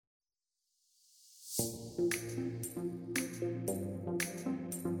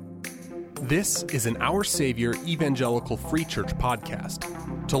This is an Our Savior Evangelical Free Church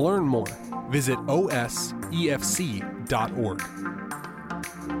podcast. To learn more, visit osefc.org.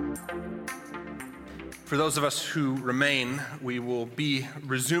 For those of us who remain, we will be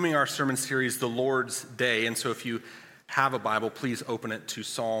resuming our sermon series, The Lord's Day. And so if you have a Bible, please open it to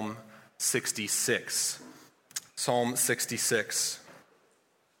Psalm 66. Psalm 66.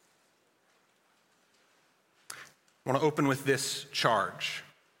 I want to open with this charge.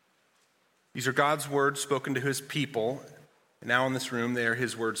 These are God's words spoken to his people. And now in this room, they are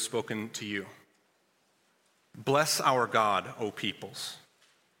his words spoken to you. Bless our God, O peoples.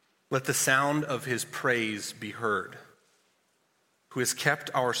 Let the sound of his praise be heard, who has kept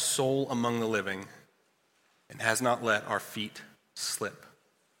our soul among the living and has not let our feet slip.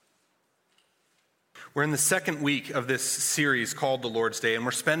 We're in the second week of this series called The Lord's Day, and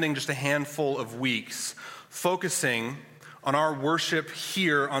we're spending just a handful of weeks focusing on our worship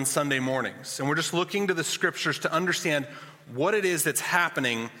here on Sunday mornings. And we're just looking to the scriptures to understand what it is that's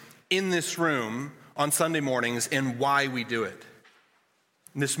happening in this room on Sunday mornings and why we do it.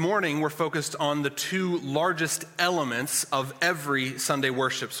 And this morning, we're focused on the two largest elements of every Sunday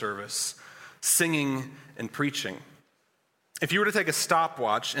worship service, singing and preaching. If you were to take a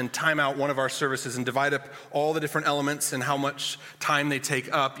stopwatch and time out one of our services and divide up all the different elements and how much time they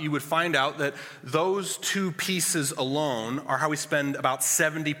take up, you would find out that those two pieces alone are how we spend about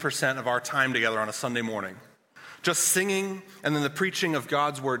 70% of our time together on a Sunday morning. Just singing and then the preaching of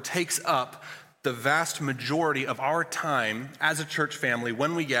God's word takes up the vast majority of our time as a church family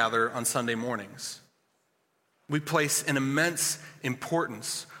when we gather on Sunday mornings. We place an immense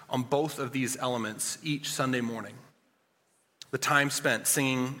importance on both of these elements each Sunday morning. The time spent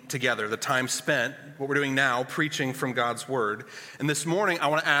singing together, the time spent, what we're doing now, preaching from God's word. And this morning, I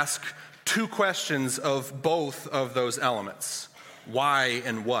want to ask two questions of both of those elements. Why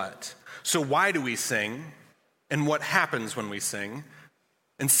and what? So why do we sing? And what happens when we sing?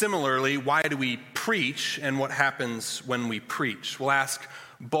 And similarly, why do we preach? And what happens when we preach? We'll ask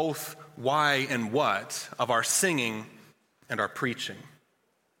both why and what of our singing and our preaching.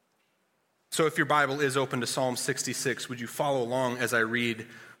 So if your Bible is open to Psalm 66, would you follow along as I read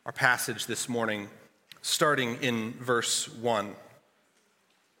our passage this morning, starting in verse 1.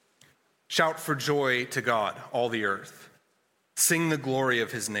 Shout for joy to God, all the earth. Sing the glory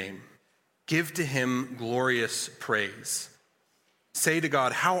of his name. Give to him glorious praise. Say to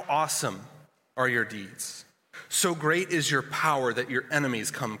God, how awesome are your deeds. So great is your power that your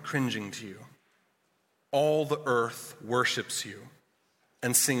enemies come cringing to you. All the earth worships you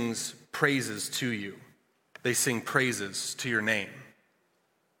and sings praises to you. They sing praises to your name.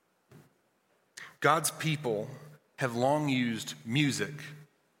 God's people have long used music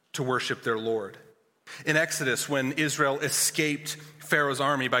to worship their Lord. In Exodus, when Israel escaped Pharaoh's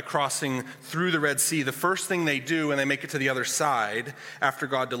army by crossing through the Red Sea, the first thing they do when they make it to the other side, after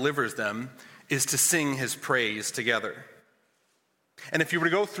God delivers them, is to sing his praise together. And if you were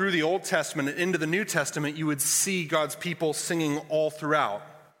to go through the Old Testament and into the New Testament, you would see God's people singing all throughout.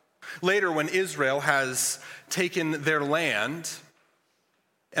 Later, when Israel has taken their land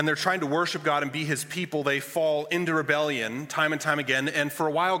and they're trying to worship God and be his people, they fall into rebellion time and time again. And for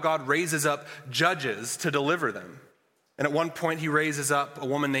a while, God raises up judges to deliver them. And at one point, he raises up a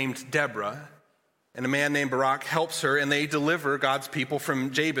woman named Deborah, and a man named Barak helps her, and they deliver God's people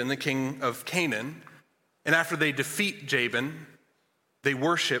from Jabin, the king of Canaan. And after they defeat Jabin, they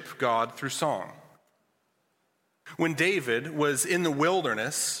worship God through song. When David was in the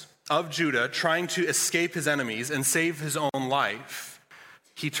wilderness of Judah, trying to escape his enemies and save his own life,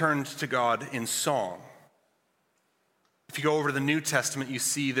 he turned to God in song. If you go over to the New Testament, you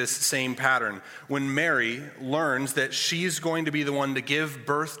see this same pattern. When Mary learns that she's going to be the one to give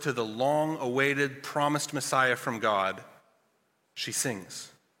birth to the long-awaited, promised Messiah from God, she sings.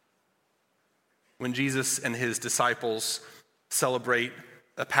 When Jesus and his disciples celebrate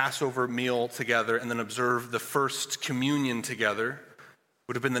a Passover meal together and then observe the first communion together,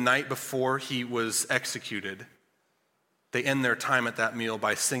 would have been the night before he was executed. They end their time at that meal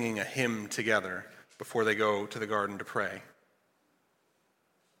by singing a hymn together before they go to the garden to pray.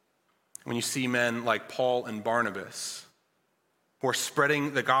 When you see men like Paul and Barnabas, who are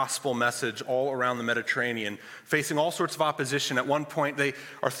spreading the gospel message all around the Mediterranean, facing all sorts of opposition. At one point, they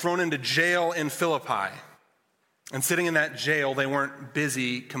are thrown into jail in Philippi. And sitting in that jail, they weren't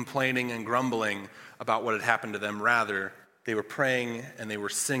busy complaining and grumbling about what had happened to them. Rather, they were praying and they were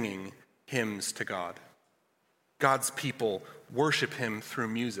singing hymns to God. God's people worship him through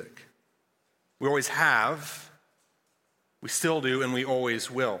music. We always have, we still do, and we always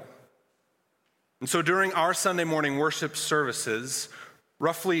will. And so during our Sunday morning worship services,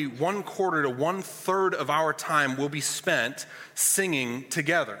 roughly 1/4 to 1/3 of our time will be spent singing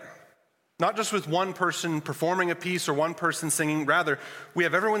together. Not just with one person performing a piece or one person singing. Rather, we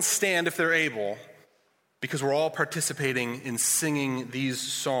have everyone stand if they're able, because we're all participating in singing these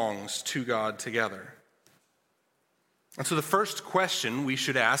songs to God together. And so the first question we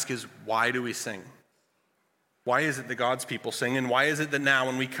should ask is, why do we sing? Why is it that God's people sing? And why is it that now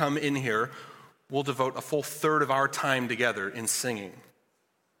when we come in here, we'll devote a full third of our time together in singing?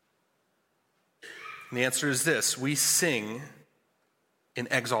 And the answer is this: we sing in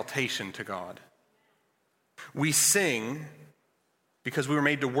exaltation to God. We sing because we were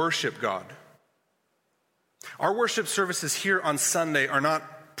made to worship God. Our worship services here on Sunday are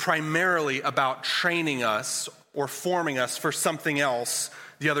not primarily about training us or forming us for something else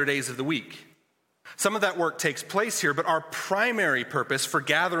the other days of the week. Some of that work takes place here, but our primary purpose for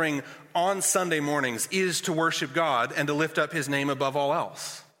gathering on Sunday mornings is to worship God and to lift up his name above all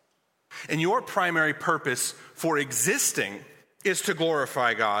else. And your primary purpose for existing is to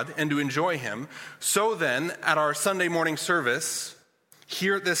glorify God and to enjoy him. So then, at our Sunday morning service,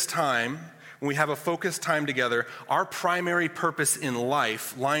 here at this time, when we have a focused time together, our primary purpose in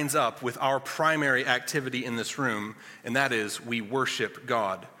life lines up with our primary activity in this room, and that is we worship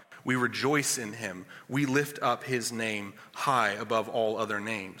God. We rejoice in him. We lift up his name high above all other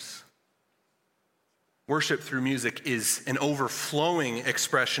names. Worship through music is an overflowing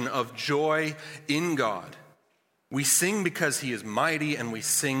expression of joy in God. We sing because he is mighty, and we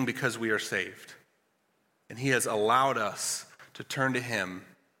sing because we are saved. And he has allowed us to turn to him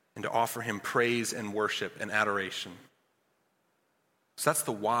and to offer him praise and worship and adoration. So that's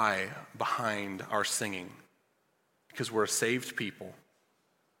the why behind our singing. Because we're a saved people.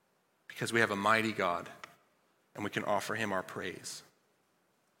 Because we have a mighty God, and we can offer him our praise.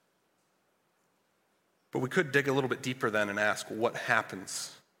 But we could dig a little bit deeper then and ask, what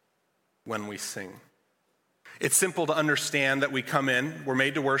happens when we sing? It's simple to understand that we come in, we're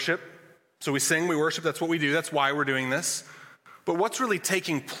made to worship. So we sing, we worship, that's what we do, that's why we're doing this. But what's really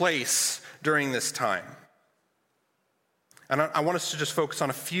taking place during this time? And I want us to just focus on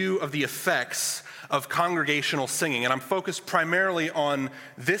a few of the effects of congregational singing. And I'm focused primarily on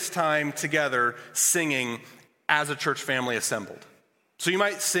this time together singing as a church family assembled. So you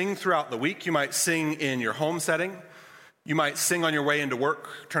might sing throughout the week. You might sing in your home setting. You might sing on your way into work,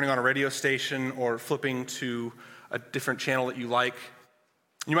 turning on a radio station or flipping to a different channel that you like.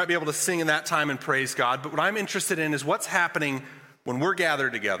 You might be able to sing in that time and praise God. But what I'm interested in is what's happening when we're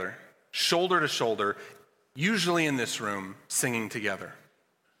gathered together, shoulder to shoulder, usually in this room, singing together.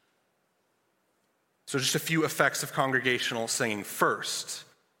 So just a few effects of congregational singing. First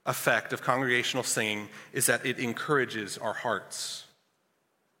effect of congregational singing is that it encourages our hearts.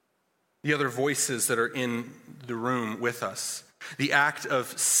 The other voices that are in the room with us. The act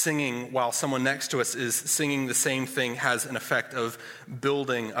of singing while someone next to us is singing the same thing has an effect of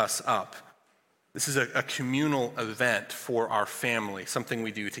building us up. This is a communal event for our family, something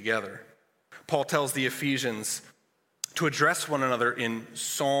we do together. Paul tells the Ephesians to address one another in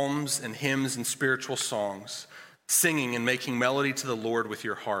psalms and hymns and spiritual songs, singing and making melody to the Lord with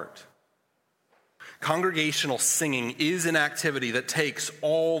your heart. Congregational singing is an activity that takes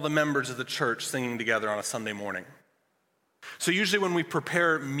all the members of the church singing together on a Sunday morning. So usually when we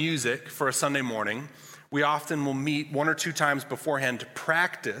prepare music for a Sunday morning, we often will meet 1 or 2 times beforehand to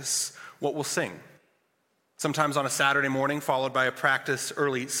practice what we'll sing. Sometimes on a Saturday morning, followed by a practice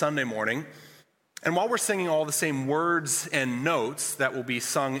early Sunday morning. And while we're singing all the same words and notes that will be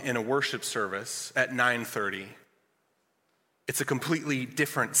sung in a worship service at 9:30, it's a completely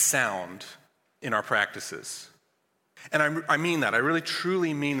different sound in our practices. And I mean that. I really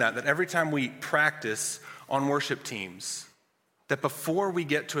truly mean that every time we practice on worship teams, that before we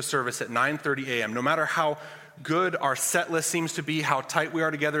get to a service at 9:30 a.m., no matter how good our set list seems to be, how tight we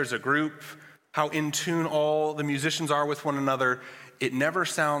are together as a group, how in tune all the musicians are with one another, it never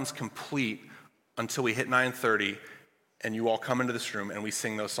sounds complete until we hit 9:30 and you all come into this room and we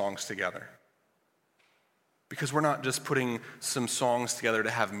sing those songs together. Because we're not just putting some songs together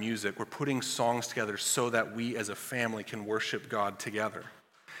to have music, we're putting songs together so that we as a family can worship God together.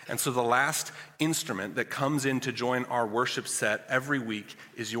 And so the last instrument that comes in to join our worship set every week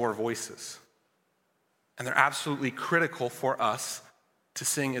is your voices. And they're absolutely critical for us to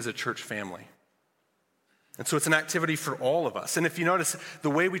sing as a church family. And so it's an activity for all of us. And if you notice, the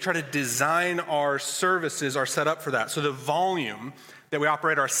way we try to design our services are set up for that. So the volume that we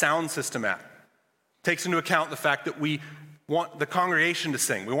operate our sound system at takes into account the fact that we want the congregation to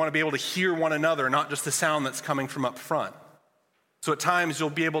sing. We want to be able to hear one another, not just the sound that's coming from up front. So at times you'll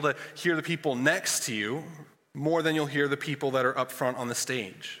be able to hear the people next to you more than you'll hear the people that are up front on the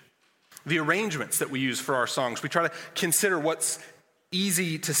stage. The arrangements that we use for our songs, we try to consider what's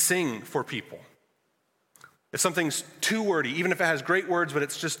easy to sing for people. If something's too wordy, even if it has great words, but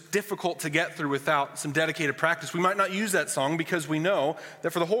it's just difficult to get through without some dedicated practice, we might not use that song because we know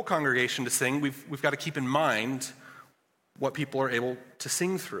that for the whole congregation to sing, we've got to keep in mind what people are able to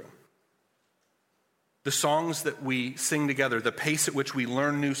sing through. The songs that we sing together, the pace at which we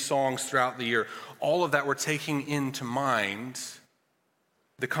learn new songs throughout the year, all of that we're taking into mind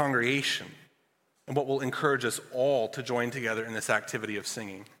the congregation and what will encourage us all to join together in this activity of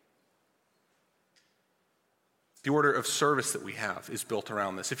singing. The order of service that we have is built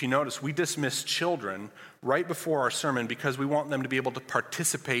around this. If you notice, we dismiss children right before our sermon because we want them to be able to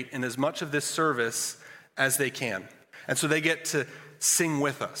participate in as much of this service as they can. And so they get to sing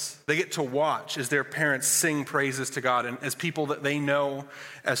with us. They get to watch as their parents sing praises to God. And as people that they know,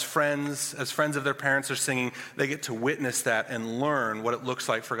 as friends of their parents are singing, they get to witness that and learn what it looks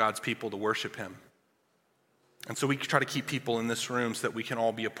like for God's people to worship him. And so we try to keep people in this room so that we can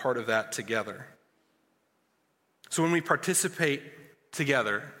all be a part of that together. So when we participate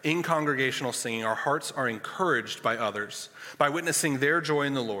together in congregational singing, our hearts are encouraged by others, by witnessing their joy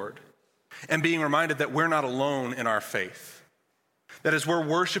in the Lord, and being reminded that we're not alone in our faith. That as we're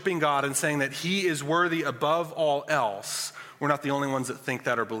worshiping God and saying that he is worthy above all else, we're not the only ones that think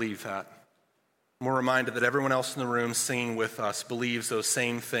that or believe that. We're reminded that everyone else in the room singing with us believes those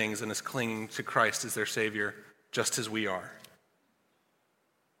same things and is clinging to Christ as their Savior, just as we are.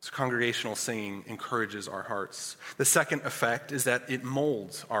 So congregational singing encourages our hearts. The second effect is that it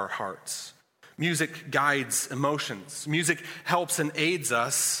molds our hearts. Music guides emotions. Music helps and aids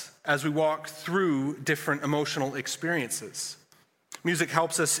us as we walk through different emotional experiences. Music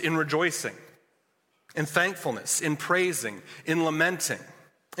helps us in rejoicing, in thankfulness, in praising, in lamenting,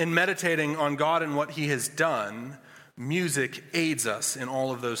 in meditating on God and what he has done. Music aids us in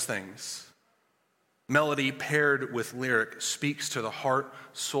all of those things. Melody paired with lyric speaks to the heart,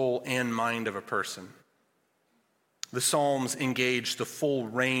 soul, and mind of a person. The Psalms engage the full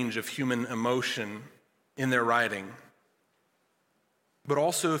range of human emotion in their writing. But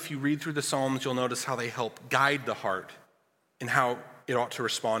also, if you read through the Psalms, you'll notice how they help guide the heart in how it ought to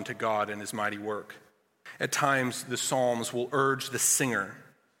respond to God and his mighty work. At times, the Psalms will urge the singer,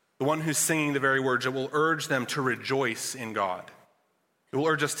 the one who's singing the very words, it will urge them to rejoice in God. It will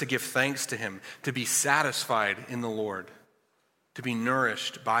urge us to give thanks to him, to be satisfied in the Lord, to be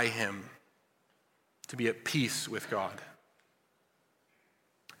nourished by him, to be at peace with God.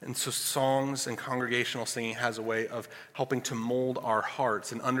 And so songs and congregational singing has a way of helping to mold our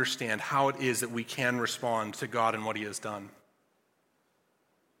hearts and understand how it is that we can respond to God and what he has done.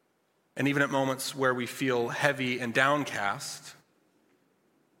 And even at moments where we feel heavy and downcast,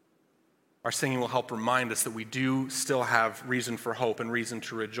 our singing will help remind us that we do still have reason for hope and reason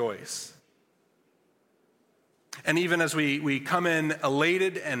to rejoice. And even as we come in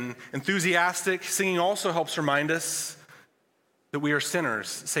elated and enthusiastic, singing also helps remind us that we are sinners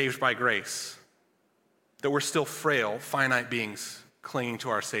saved by grace, that we're still frail, finite beings clinging to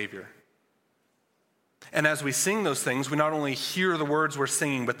our Savior. And as we sing those things, we not only hear the words we're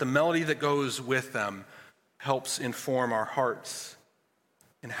singing, but the melody that goes with them helps inform our hearts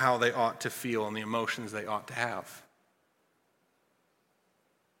and how they ought to feel and the emotions they ought to have.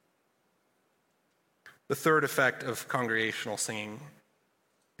 The third effect of congregational singing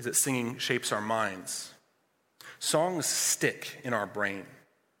is that singing shapes our minds. Songs stick in our brain.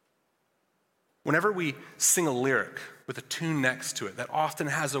 Whenever we sing a lyric with a tune next to it, that often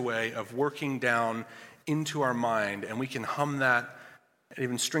has a way of working down into our mind, and we can hum that and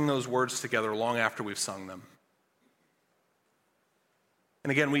even string those words together long after we've sung them.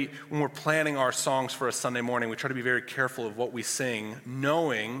 And again, when we're planning our songs for a Sunday morning, we try to be very careful of what we sing,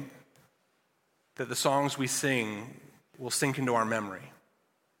 knowing that the songs we sing will sink into our memory.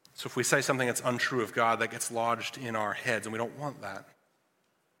 So if we say something that's untrue of God, that gets lodged in our heads, and we don't want that.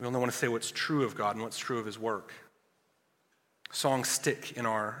 We only want to say what's true of God and what's true of his work. Songs stick in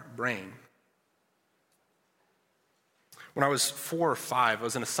our brain. When I was 4 or 5, I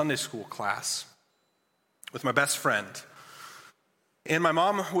was in a Sunday school class with my best friend. And my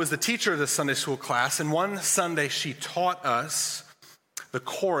mom was the teacher of this Sunday school class, and one Sunday she taught us the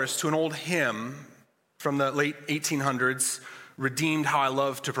chorus to an old hymn from the late 1800s, Redeemed, How I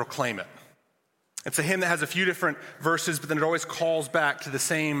Love to Proclaim It. It's a hymn that has a few different verses, but then it always calls back to the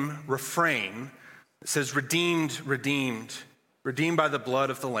same refrain. It says, redeemed, redeemed, redeemed by the blood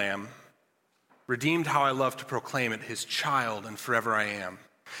of the Lamb, redeemed how I love to proclaim it, his child and forever I am.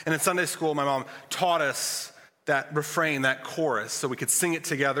 And in Sunday school, my mom taught us that refrain, that chorus, so we could sing it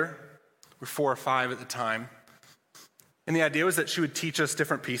together. We're 4 or 5 at the time. And the idea was that she would teach us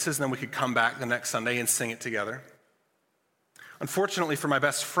different pieces, and then we could come back the next Sunday and sing it together. Unfortunately for my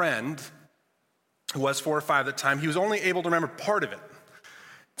best friend, who was 4 or 5 at the time, he was only able to remember part of it.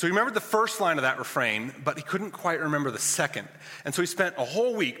 So he remembered the first line of that refrain, but he couldn't quite remember the second. And so he spent a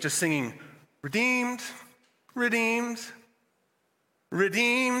whole week just singing, redeemed, redeemed,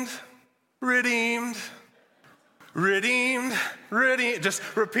 redeemed, redeemed, redeemed, redeemed, just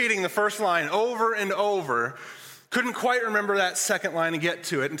repeating the first line over and over. Couldn't quite remember that second line and get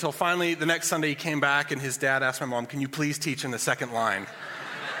to it until finally the next Sunday he came back and his dad asked my mom, can you please teach him the second line?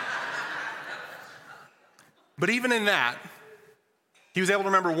 But even in that, he was able to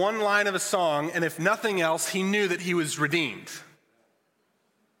remember one line of a song, and if nothing else, he knew that he was redeemed.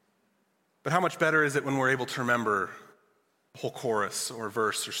 But how much better is it when we're able to remember a whole chorus or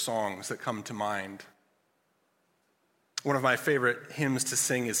verse or songs that come to mind? One of my favorite hymns to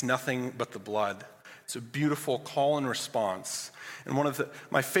sing is Nothing But the Blood. It's a beautiful call and response. And one of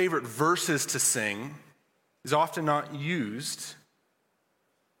my favorite verses to sing is often not used.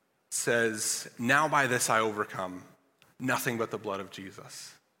 It says, now by this I overcome, nothing but the blood of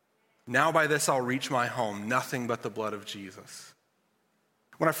Jesus. Now by this I'll reach my home, nothing but the blood of Jesus.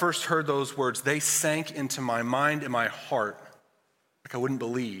 When I first heard those words, they sank into my mind and my heart like I wouldn't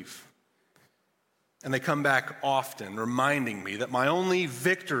believe. And they come back often, reminding me that my only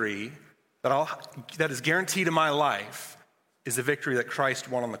victory that is guaranteed in my life is the victory that Christ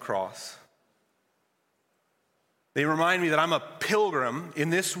won on the cross. They remind me that I'm a pilgrim in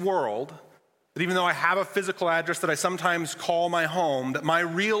this world, that even though I have a physical address that I sometimes call my home, that my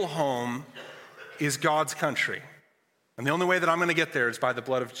real home is God's country. And the only way that I'm going to get there is by the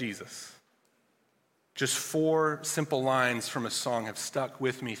blood of Jesus. Just 4 simple lines from a song have stuck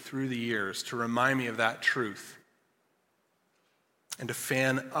with me through the years to remind me of that truth and to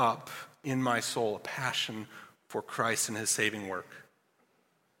fan up in my soul a passion for Christ and his saving work.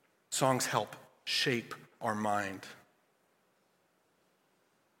 Songs help shape our mind.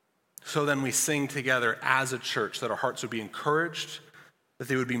 So then we sing together as a church that our hearts would be encouraged, that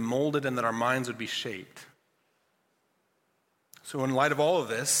they would be molded, and that our minds would be shaped. So in light of all of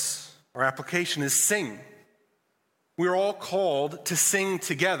this, our application is sing. We're all called to sing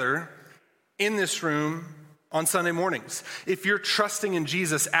together in this room on Sunday mornings. If you're trusting in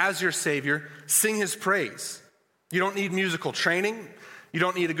Jesus as your Savior, sing his praise. You don't need musical training. You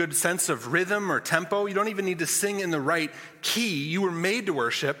don't need a good sense of rhythm or tempo. You don't even need to sing in the right key. You were made to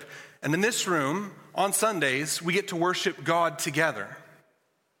worship. And in this room, on Sundays, we get to worship God together.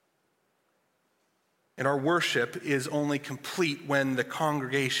 And our worship is only complete when the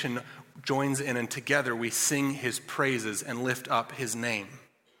congregation joins in and together we sing his praises and lift up his name.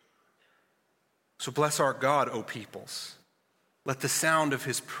 So bless our God, O peoples. Let the sound of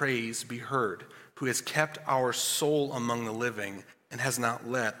his praise be heard, who has kept our soul among the living and has not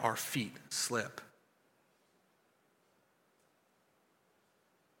let our feet slip.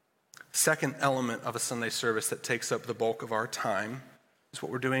 Second element of a Sunday service that takes up the bulk of our time is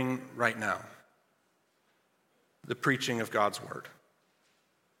what we're doing right now. The preaching of God's word.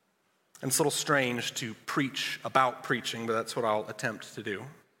 And it's a little strange to preach about preaching, but that's what I'll attempt to do.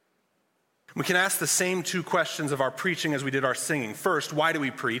 We can ask the same 2 questions of our preaching as we did our singing. First, why do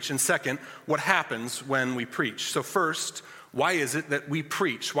we preach? And second, what happens when we preach? So first, why is it that we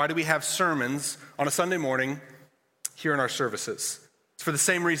preach? Why do we have sermons on a Sunday morning here in our services? It's for the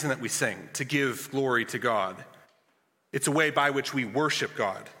same reason that we sing, to give glory to God. It's a way by which we worship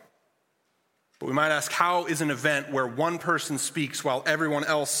God. But we might ask, how is an event where one person speaks while everyone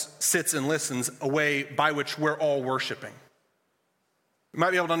else sits and listens a way by which we're all worshiping? We might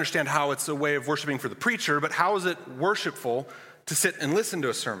be able to understand how it's a way of worshiping for the preacher, but how is it worshipful to sit and listen to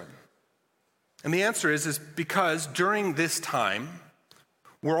a sermon? And the answer is because during this time,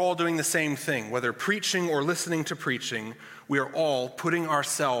 we're all doing the same thing. Whether preaching or listening to preaching, we are all putting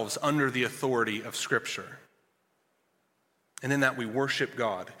ourselves under the authority of Scripture. And in that we worship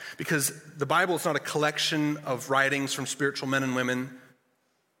God. Because the Bible is not a collection of writings from spiritual men and women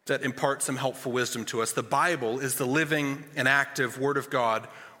that impart some helpful wisdom to us. The Bible is the living and active Word of God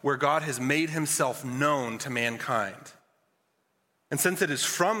where God has made himself known to mankind. And since it is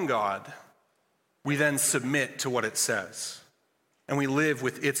from God, we then submit to what it says. And we live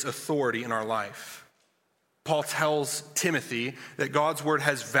with its authority in our life. Paul tells Timothy that God's word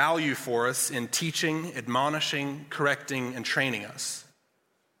has value for us in teaching, admonishing, correcting, and training us.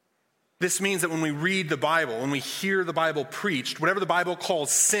 This means that when we read the Bible, when we hear the Bible preached, whatever the Bible calls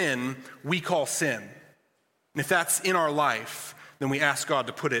sin, we call sin. And if that's in our life, then we ask God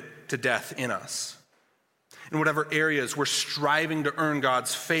to put it to death in us. in whatever areas we're striving to earn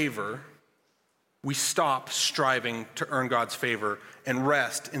God's favor, we stop striving to earn God's favor and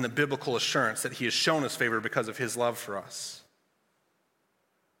rest in the biblical assurance that he has shown us favor because of his love for us.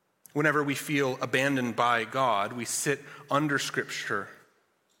 Whenever we feel abandoned by God, we sit under Scripture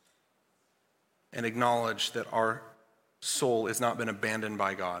and acknowledge that our soul has not been abandoned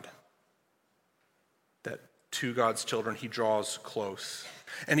by God, that to God's children he draws close.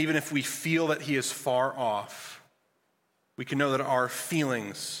 And even if we feel that he is far off, we can know that our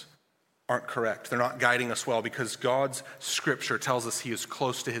feelings aren't correct. They're not guiding us well because God's Scripture tells us he is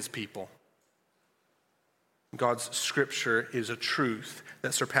close to his people. God's Scripture is a truth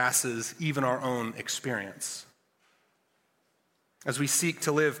that surpasses even our own experience. As we seek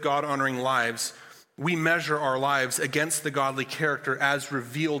to live God-honoring lives, we measure our lives against the godly character as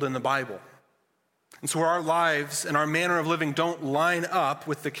revealed in the Bible. And so where our lives and our manner of living don't line up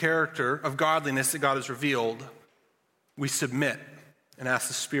with the character of godliness that God has revealed, we submit and ask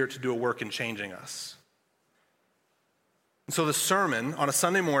the Spirit to do a work in changing us. And so the sermon on a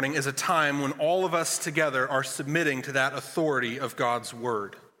Sunday morning is a time when all of us together are submitting to that authority of God's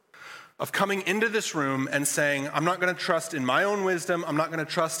word, of coming into this room and saying, I'm not going to trust in my own wisdom. I'm not going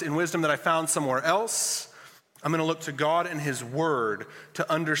to trust in wisdom that I found somewhere else. I'm going to look to God and his word to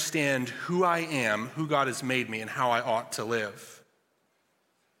understand who I am, who God has made me, and how I ought to live.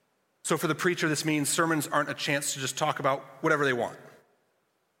 So for the preacher, this means sermons aren't a chance to just talk about whatever they want.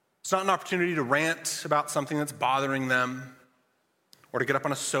 It's not an opportunity to rant about something that's bothering them or to get up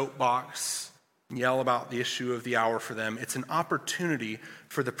on a soapbox and yell about the issue of the hour for them. It's an opportunity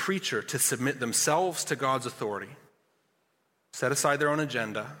for the preacher to submit themselves to God's authority, set aside their own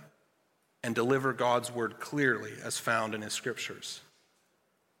agenda, and deliver God's word clearly as found in his scriptures.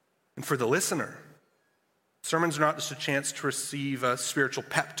 And for the listener, sermons are not just a chance to receive a spiritual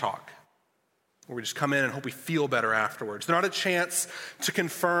pep talk, where we just come in and hope we feel better afterwards. They're not a chance to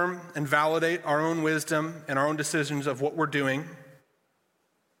confirm and validate our own wisdom and our own decisions of what we're doing.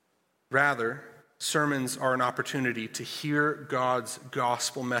 Rather, sermons are an opportunity to hear God's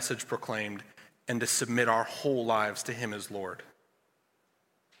gospel message proclaimed and to submit our whole lives to him as Lord.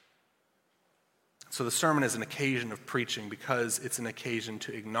 So the sermon is an occasion of preaching because it's an occasion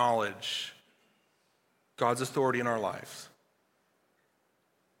to acknowledge God's authority in our lives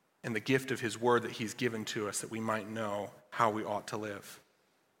and the gift of his word that he's given to us that we might know how we ought to live.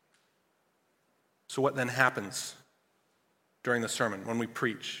 So what then happens during the sermon when we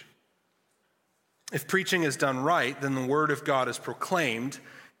preach? If preaching is done right, then the word of God is proclaimed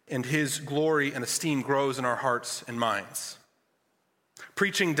and his glory and esteem grows in our hearts and minds.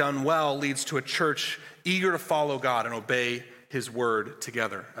 Preaching done well leads to a church eager to follow God and obey his word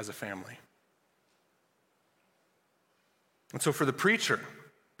together as a family. And so for the preacher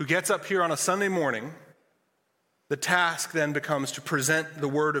who gets up here on a Sunday morning, the task then becomes to present the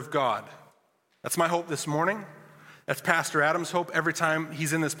word of God. That's my hope this morning. That's Pastor Adam's hope every time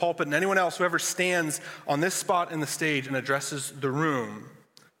he's in this pulpit, and anyone else who ever stands on this spot in the stage and addresses the room.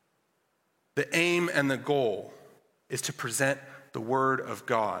 The aim and the goal is to present the word of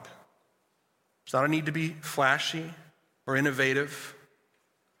God. There's not a need to be flashy or innovative.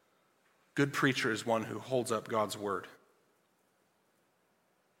 Good preacher is one who holds up God's word.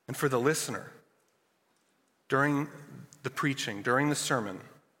 And for the listener, during the preaching, during the sermon,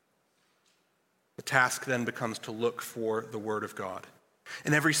 the task then becomes to look for the word of God.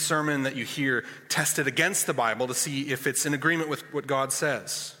 In every sermon that you hear, test it against the Bible to see if it's in agreement with what God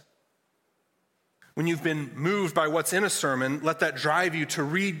says. When you've been moved by what's in a sermon, let that drive you to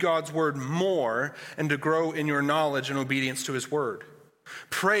read God's word more and to grow in your knowledge and obedience to his word.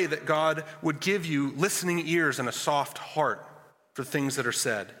 Pray that God would give you listening ears and a soft heart for things that are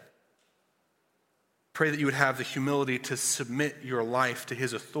said. Pray that you would have the humility to submit your life to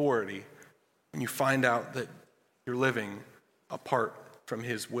his authority when you find out that you're living apart from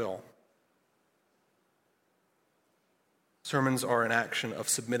his will. Sermons are an action of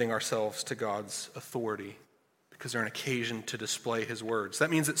submitting ourselves to God's authority because they're an occasion to display his words.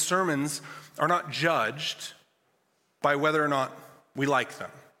 That means that sermons are not judged by whether or not we like them.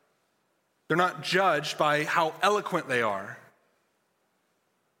 They're not judged by how eloquent they are.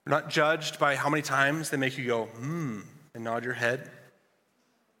 They're not judged by how many times they make you go, and nod your head.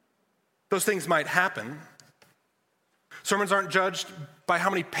 Those things might happen. Sermons aren't judged by how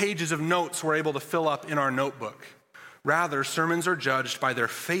many pages of notes we're able to fill up in our notebook. Rather, sermons are judged by their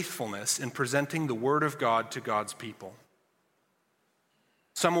faithfulness in presenting the word of God to God's people.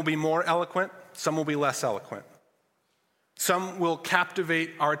 Some will be more eloquent, some will be less eloquent. Some will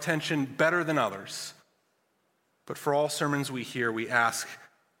captivate our attention better than others. But for all sermons we hear, we ask,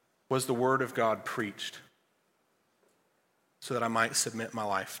 was the word of God preached? so that I might submit my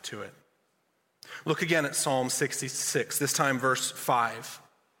life to it. Look again at Psalm 66, this time verse 5.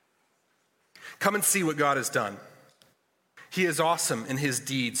 Come and see what God has done. He is awesome in his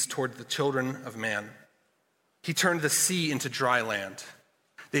deeds toward the children of man. He turned the sea into dry land.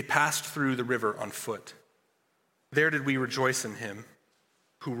 They passed through the river on foot. There did we rejoice in him,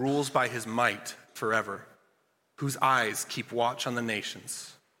 who rules by his might forever, whose eyes keep watch on the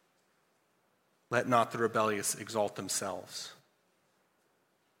nations. Let not the rebellious exalt themselves.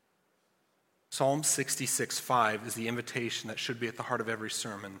 Psalm 66:5 is the invitation that should be at the heart of every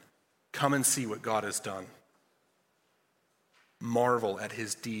sermon. Come and see what God has done. Marvel at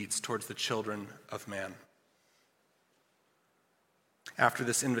his deeds towards the children of man. After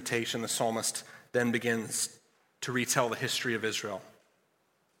this invitation, the psalmist then begins to retell the history of Israel.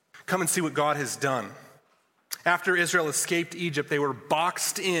 Come and see what God has done. After Israel escaped Egypt, they were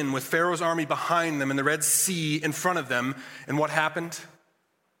boxed in with Pharaoh's army behind them and the Red Sea in front of them. And what happened?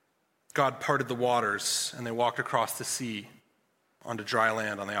 God parted the waters, and they walked across the sea onto dry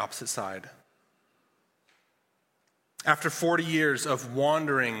land on the opposite side. After 40 years of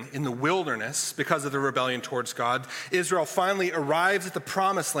wandering in the wilderness because of the rebellion towards God, Israel finally arrives at the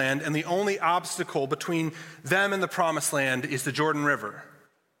promised land, and the only obstacle between them and the promised land is the Jordan River.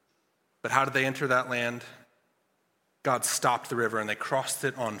 But how did they enter that land? God stopped the river and they crossed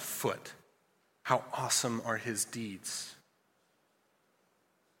it on foot. How awesome are his deeds.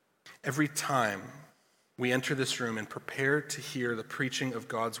 Every time we enter this room and prepare to hear the preaching of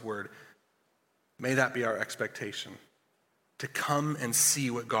God's word, may that be our expectation, to come and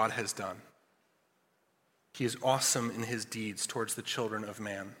see what God has done. He is awesome in his deeds towards the children of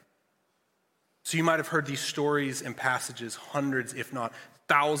man. So you might have heard these stories and passages hundreds, if not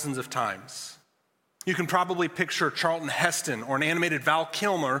thousands of times. You can probably picture Charlton Heston or an animated Val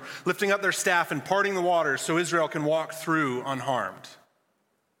Kilmer lifting up their staff and parting the waters so Israel can walk through unharmed.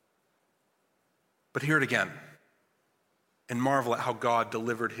 But hear it again and marvel at how God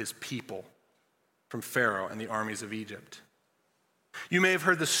delivered his people from Pharaoh and the armies of Egypt. You may have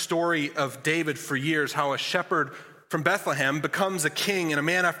heard the story of David for years, how a shepherd from Bethlehem becomes a king and a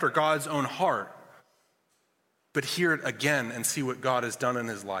man after God's own heart. But hear it again and see what God has done in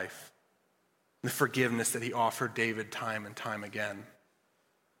his life. The forgiveness that he offered David time and time again.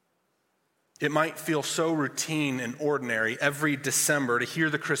 It might feel so routine and ordinary every December to hear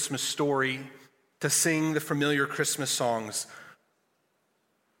the Christmas story, to sing the familiar Christmas songs.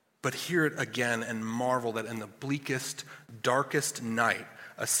 But hear it again and marvel that in the bleakest, darkest night,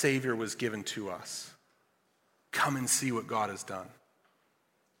 a Savior was given to us. Come and see what God has done.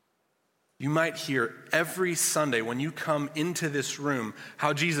 You might hear every Sunday when you come into this room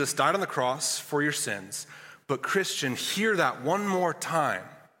how Jesus died on the cross for your sins. But Christian, hear that one more time.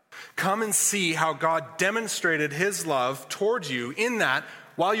 Come and see how God demonstrated his love towards you in that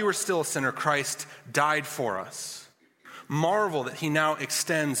while you were still a sinner, Christ died for us. Marvel that he now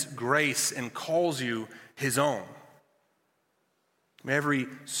extends grace and calls you his own. May every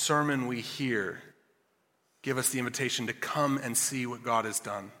sermon we hear give us the invitation to come and see what God has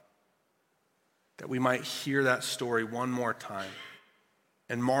done. That we might hear that story one more time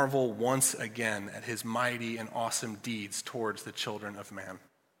and marvel once again at his mighty and awesome deeds towards the children of man.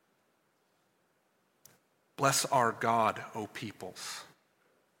 Bless our God, O peoples.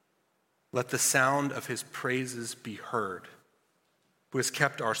 Let the sound of his praises be heard, who has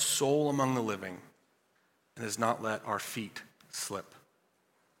kept our soul among the living and has not let our feet slip.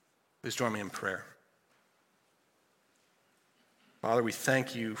 Please join me in prayer. Father, we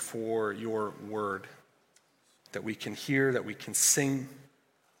thank you for your word that we can hear, that we can sing.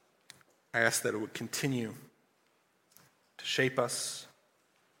 I ask that it would continue to shape us,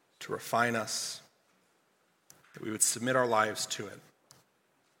 to refine us, that we would submit our lives to it.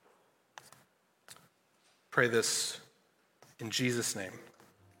 Pray this in Jesus' name.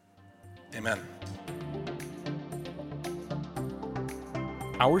 Amen.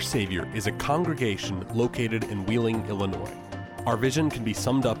 Our Savior is a congregation located in Wheeling, Illinois. Our vision can be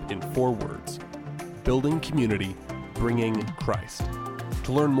summed up in 4 words: building community, bringing Christ.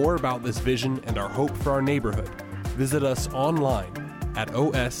 To learn more about this vision and our hope for our neighborhood, visit us online at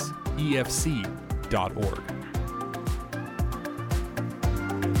osefc.org.